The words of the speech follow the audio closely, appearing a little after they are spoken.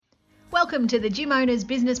Welcome to the Gym Owners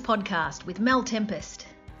Business Podcast with Mel Tempest.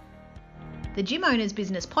 The Gym Owners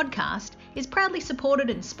Business Podcast is proudly supported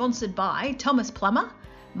and sponsored by Thomas Plummer,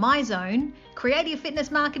 MyZone, Creative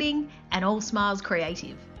Fitness Marketing, and All Smiles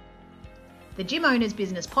Creative. The Gym Owners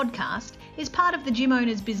Business Podcast is part of the Gym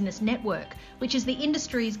Owners Business Network, which is the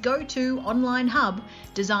industry's go-to online hub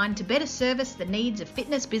designed to better service the needs of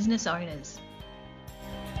fitness business owners.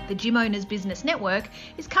 The Gym Owners Business Network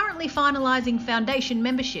is currently finalising foundation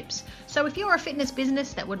memberships, so if you're a fitness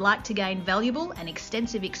business that would like to gain valuable and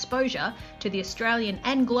extensive exposure to the Australian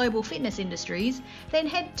and global fitness industries, then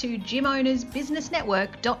head to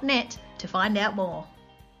gymownersbusinessnetwork.net to find out more.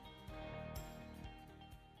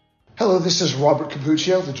 Hello, this is Robert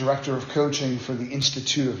Cappuccio, the Director of Coaching for the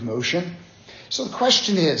Institute of Motion. So the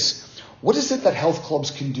question is, what is it that health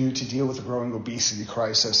clubs can do to deal with the growing obesity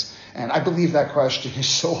crisis? And I believe that question is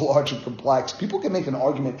so large and complex. People can make an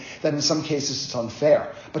argument that in some cases it's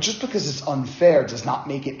unfair, but just because it's unfair does not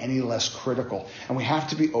make it any less critical. And we have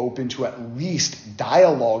to be open to at least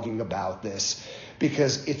dialoguing about this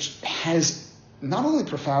because it has not only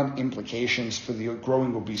profound implications for the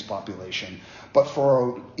growing obese population, but for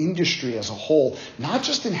our industry as a whole, not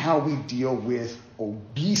just in how we deal with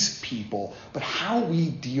obese people, but how we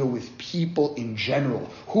deal with people in general,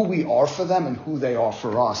 who we are for them and who they are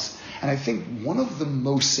for us. And I think one of the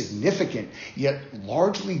most significant, yet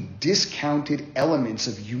largely discounted elements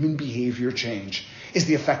of human behavior change is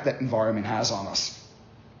the effect that environment has on us.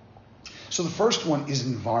 So the first one is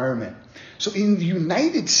environment. So in the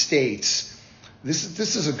United States,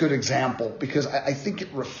 this is a good example because I think it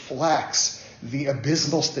reflects the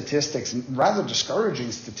abysmal statistics and rather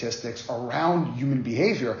discouraging statistics around human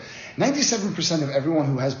behavior. 97% of everyone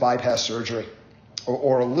who has bypass surgery,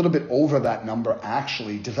 or a little bit over that number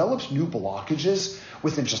actually, develops new blockages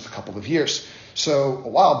within just a couple of years. So a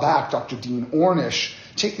while back, Dr. Dean Ornish,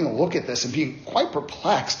 taking a look at this and being quite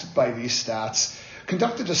perplexed by these stats,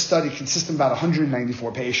 conducted a study consisting of about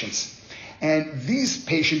 194 patients. And these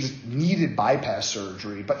patients needed bypass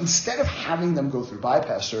surgery, but instead of having them go through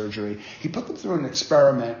bypass surgery, he put them through an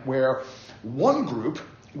experiment where one group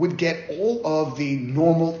would get all of the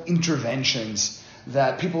normal interventions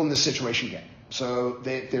that people in this situation get. So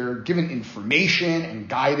they're given information and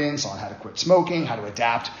guidance on how to quit smoking, how to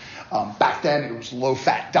adapt. Back then it was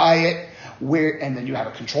low-fat diet, and then you have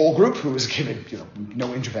a control group who was given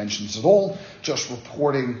no interventions at all, just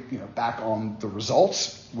reporting back on the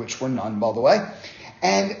results, which were none, by the way.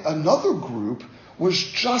 And another group was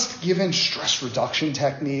just given stress reduction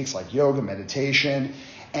techniques like yoga, meditation,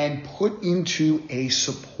 and put into a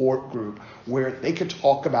support group where they could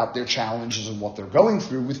talk about their challenges and what they're going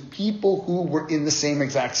through with people who were in the same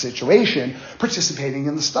exact situation participating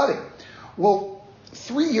in the study. Well,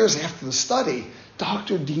 3 years after the study,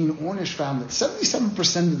 Dr. Dean Ornish found that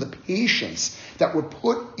 77% of the patients that were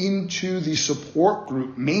put into the support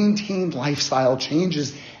group maintained lifestyle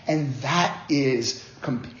changes, and that is,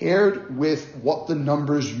 compared with what the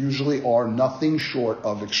numbers usually are, nothing short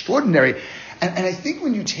of extraordinary. And I think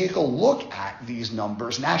when you take a look at these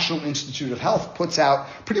numbers, National Institute of Health puts out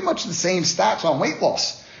pretty much the same stats on weight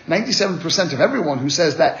loss. 97% of everyone who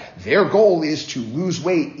says that their goal is to lose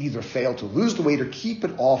weight either fail to lose the weight or keep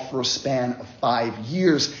it off for a span of 5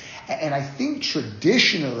 years. And I think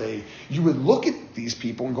traditionally you would look at these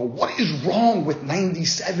people and go, what is wrong with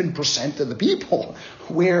 97% of the people?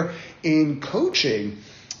 Where in coaching,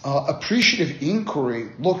 appreciative inquiry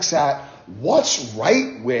looks at what's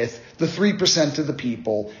right with the 3% of the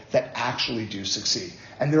people that actually do succeed.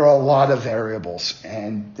 And there are a lot of variables,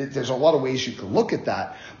 and there's a lot of ways you can look at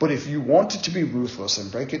that. But if you want it to be ruthless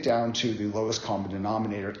and break it down to the lowest common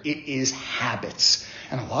denominator, it is habits.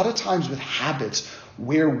 And a lot of times with habits,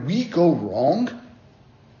 where we go wrong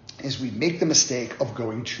is we make the mistake of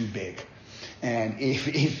going too big. And if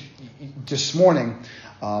this morning,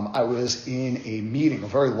 I was in a meeting, a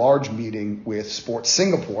very large meeting with Sports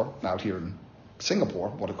Singapore out here in Singapore.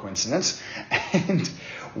 What a coincidence. And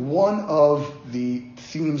one of the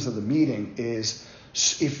themes of the meeting is,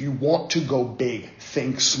 if you want to go big,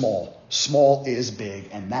 think small. Small is big,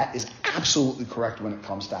 and that is absolutely correct when it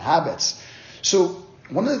comes to habits. So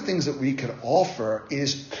one of the things that we could offer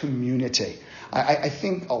is community. I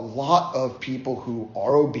think a lot of people who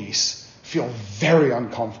are obese feel very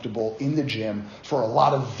uncomfortable in the gym for a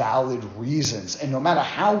lot of valid reasons. And no matter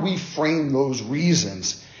how we frame those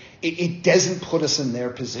reasons, it doesn't put us in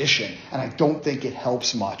their position. And I don't think it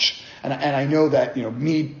helps much. And I know that,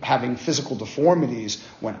 me having physical deformities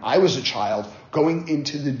when I was a child, going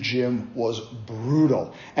into the gym was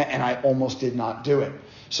brutal. And I almost did not do it.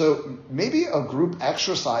 So maybe a group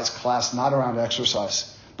exercise class, not around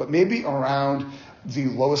exercise, but maybe around the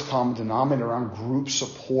lowest common denominator around group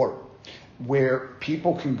support, where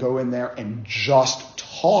people can go in there and just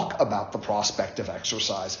talk about the prospect of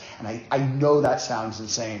exercise. And I know that sounds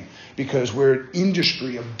insane because we're an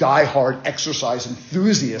industry of diehard exercise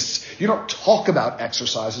enthusiasts. You don't talk about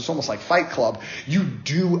exercise. It's almost like Fight Club. You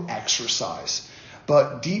do exercise.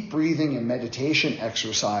 But deep breathing and meditation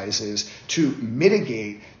exercises to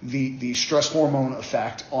mitigate the stress hormone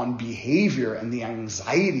effect on behavior and the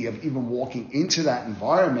anxiety of even walking into that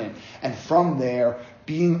environment, and from there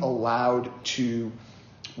being allowed to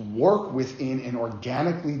work within an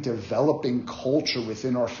organically developing culture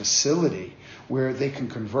within our facility where they can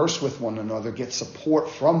converse with one another, get support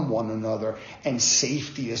from one another, and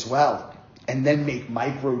safety as well, and then make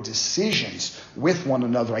micro decisions with one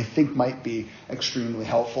another, I think might be extremely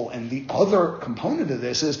helpful. And the other component of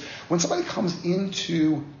this is when somebody comes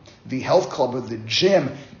into the health club or the gym,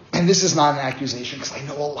 and this is not an accusation because I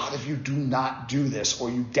know a lot of you do not do this, or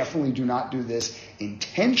you definitely do not do this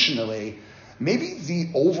intentionally. Maybe the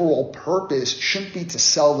overall purpose shouldn't be to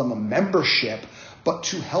sell them a membership, but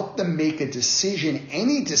to help them make a decision,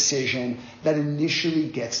 any decision that initially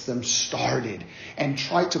gets them started, and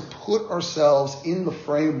try to put ourselves in the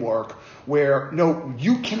framework where, no,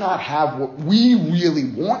 you cannot have what we really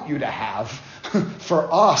want you to have for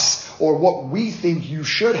us, or what we think you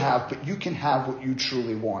should have, but you can have what you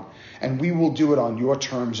truly want. And we will do it on your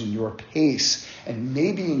terms and your pace, and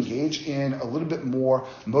maybe engage in a little bit more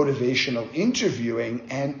motivational interviewing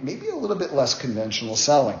and maybe a little bit less conventional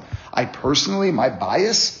selling. I personally, my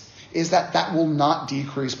bias is that will not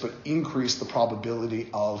decrease but increase the probability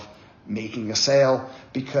of making a sale,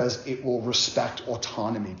 because it will respect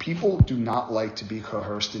autonomy. People do not like to be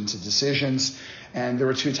coerced into decisions, and there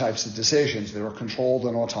are two types of decisions. There are controlled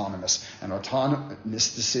and autonomous. And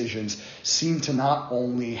autonomous decisions seem to not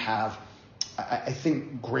only have, I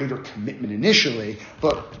think, greater commitment initially,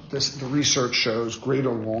 but the research shows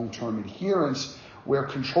greater long-term adherence, where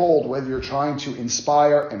controlled, whether you're trying to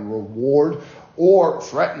inspire and reward or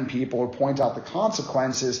threaten people or point out the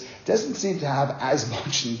consequences, doesn't seem to have as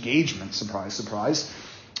much engagement, surprise, surprise.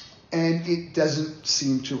 And it doesn't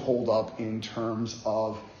seem to hold up in terms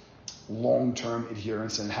of long-term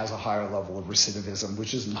adherence, and has a higher level of recidivism,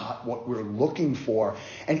 which is not what we're looking for.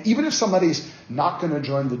 And even if somebody's not going to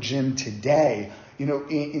join the gym today,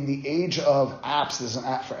 in the age of apps, there's an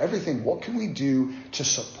app for everything. What can we do to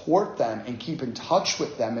support them and keep in touch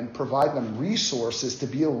with them and provide them resources to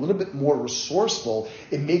be a little bit more resourceful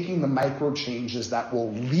in making the micro changes that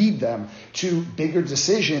will lead them to bigger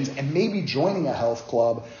decisions, and maybe joining a health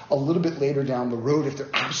club a little bit later down the road if they're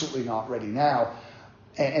absolutely not ready now.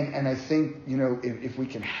 And I think, if we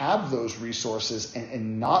can have those resources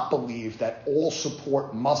and not believe that all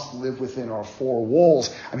support must live within our four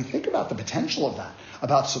walls. I mean, think about the potential of that,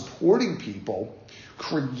 about supporting people,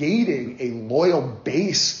 creating a loyal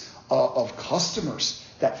base of customers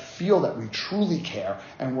that feel that we truly care,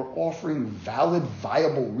 and we're offering valid,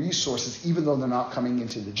 viable resources, even though they're not coming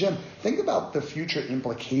into the gym. Think about the future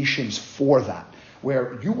implications for that,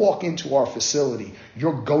 where you walk into our facility,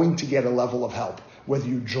 you're going to get a level of help, whether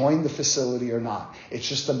you join the facility or not. It's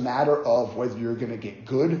just a matter of whether you're going to get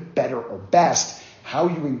good, better, or best. How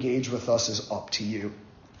you engage with us is up to you.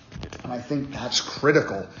 And I think that's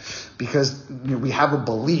critical, because we have a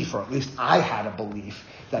belief, or at least I had a belief,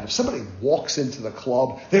 that if somebody walks into the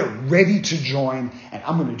club, they're ready to join, and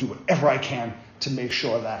I'm going to do whatever I can to make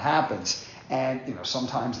sure that happens. And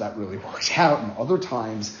sometimes that really works out, and other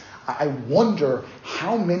times I wonder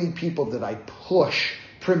how many people did I push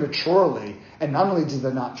prematurely, and not only did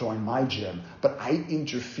they not join my gym, but I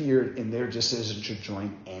interfered in their decision to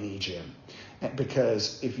join any gym.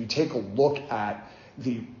 Because if you take a look at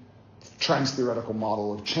the trans-theoretical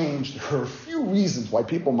model of change, there are a few reasons why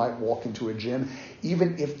people might walk into a gym,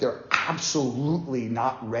 even if they're absolutely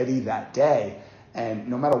not ready that day. And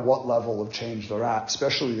no matter what level of change they're at,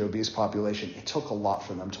 especially the obese population, it took a lot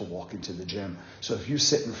for them to walk into the gym. So if you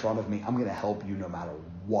sit in front of me, I'm going to help you no matter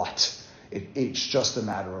what. It's just a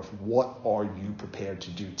matter of what are you prepared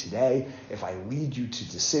to do today. If I lead you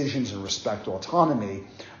to decisions and respect autonomy,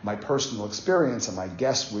 my personal experience and my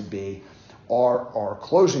guess would be our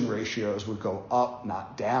closing ratios would go up,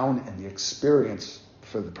 not down, and the experience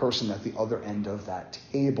for the person at the other end of that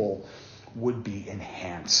table would be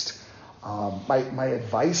enhanced. My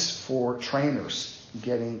advice for trainers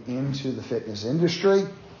getting into the fitness industry,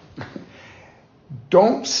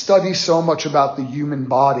 don't study so much about the human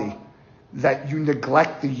body that you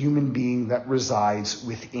neglect the human being that resides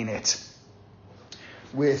within it.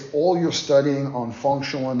 With all your studying on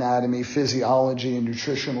functional anatomy, physiology, and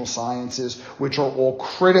nutritional sciences, which are all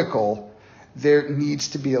critical, there needs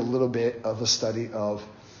to be a little bit of a study of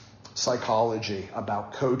psychology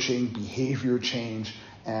about coaching, behavior change,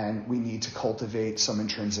 and we need to cultivate some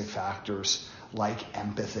intrinsic factors like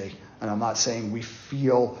empathy. And I'm not saying we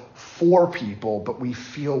feel for people, but we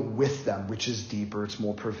feel with them, which is deeper, it's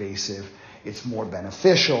more pervasive, it's more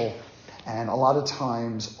beneficial. And a lot of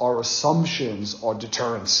times our assumptions are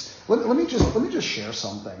deterrents. Let me just share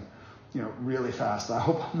something, really fast. I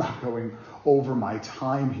hope I'm not going over my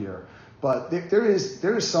time here. But there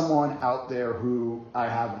is someone out there who I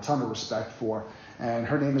have a ton of respect for, and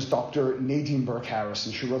her name is Dr. Nadine Burke-Harris,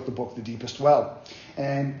 and she wrote the book, The Deepest Well.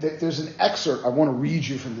 And there's an excerpt I want to read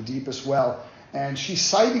you from The Deepest Well, and she's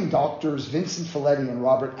citing doctors Vincent Folletti and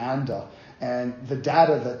Robert Anda, and the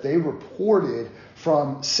data that they reported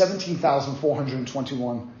from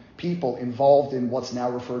 17,421 people involved in what's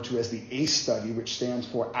now referred to as the ACE study, which stands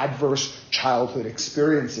for Adverse Childhood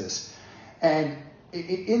Experiences. And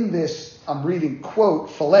in this, I'm reading,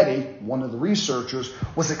 quote, Folletti, one of the researchers,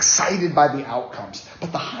 was excited by the outcomes,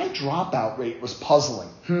 but the high dropout rate was puzzling.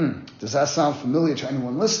 Does that sound familiar to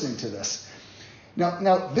anyone listening to this?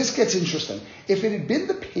 Now, this gets interesting. If it had been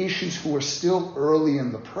the patients who were still early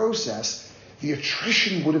in the process, the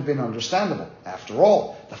attrition would have been understandable. After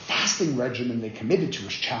all, the fasting regimen they committed to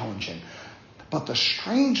was challenging. But the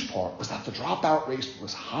strange part was that the dropout rate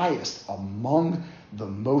was highest among the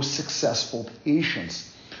most successful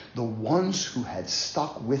patients, the ones who had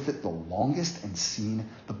stuck with it the longest and seen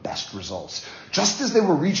the best results. Just as they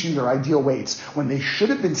were reaching their ideal weights, when they should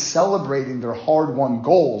have been celebrating their hard-won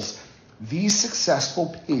goals, these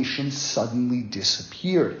successful patients suddenly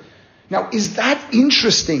disappeared. Now, is that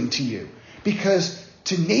interesting to you? Because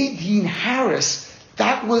to Nadine Harris,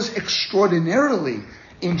 that was extraordinarily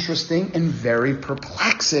interesting and very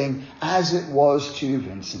perplexing, as it was to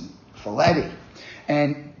Vincent Folletti.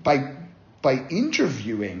 And by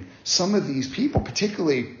interviewing some of these people,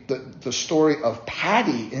 particularly the story of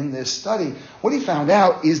Patty in this study, what he found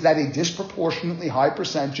out is that a disproportionately high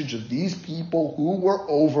percentage of these people who were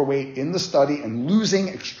overweight in the study and losing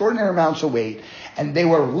extraordinary amounts of weight, and they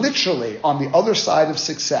were literally on the other side of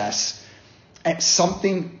success, and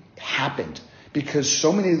something happened. Because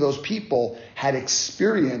so many of those people had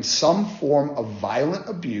experienced some form of violent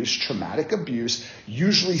abuse, traumatic abuse,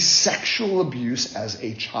 usually sexual abuse as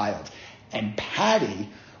a child. And Patty,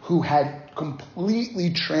 who had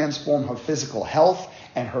completely transformed her physical health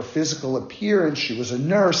and her physical appearance, she was a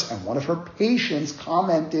nurse, and one of her patients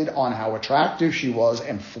commented on how attractive she was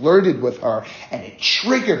and flirted with her, and it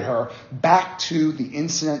triggered her back to the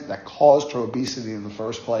incident that caused her obesity in the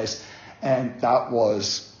first place. And that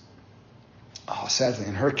was, sadly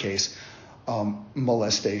in her case,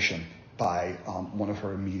 molestation by one of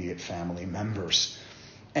her immediate family members.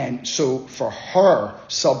 And so for her,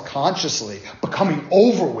 subconsciously, becoming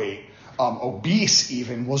overweight, obese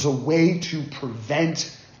even, was a way to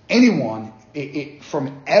prevent anyone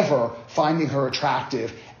from ever finding her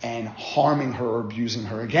attractive and harming her or abusing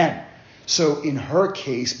her again. So in her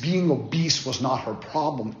case, being obese was not her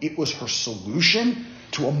problem. It was her solution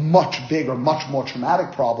to a much bigger, much more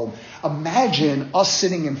traumatic problem. Imagine us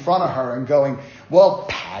sitting in front of her and going, well,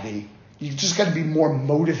 Patty, you just got to be more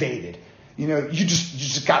motivated. You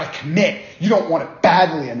just got to commit. You don't want it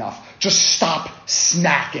badly enough. Just stop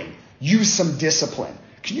snacking. Use some discipline.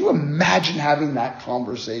 Can you imagine having that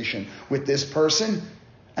conversation with this person?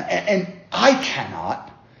 And I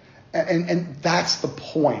cannot. And that's the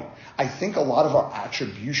point. I think a lot of our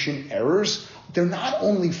attribution errors, they're not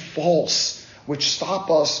only false, which stop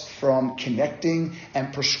us from connecting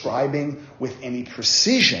and prescribing with any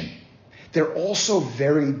precision, they're also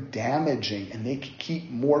very damaging, and they can keep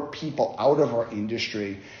more people out of our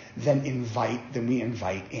industry than we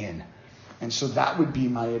invite in. And so that would be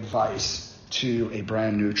my advice to a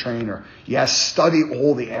brand new trainer. Yes, study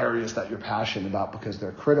all the areas that you're passionate about because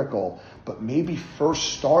they're critical, but maybe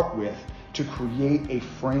first start with to create a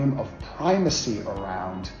frame of primacy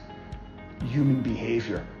around human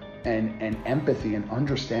behavior and empathy and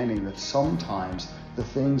understanding that sometimes the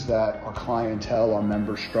things that our clientele, our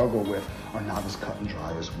members struggle with are not as cut and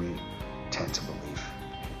dry as we tend to believe.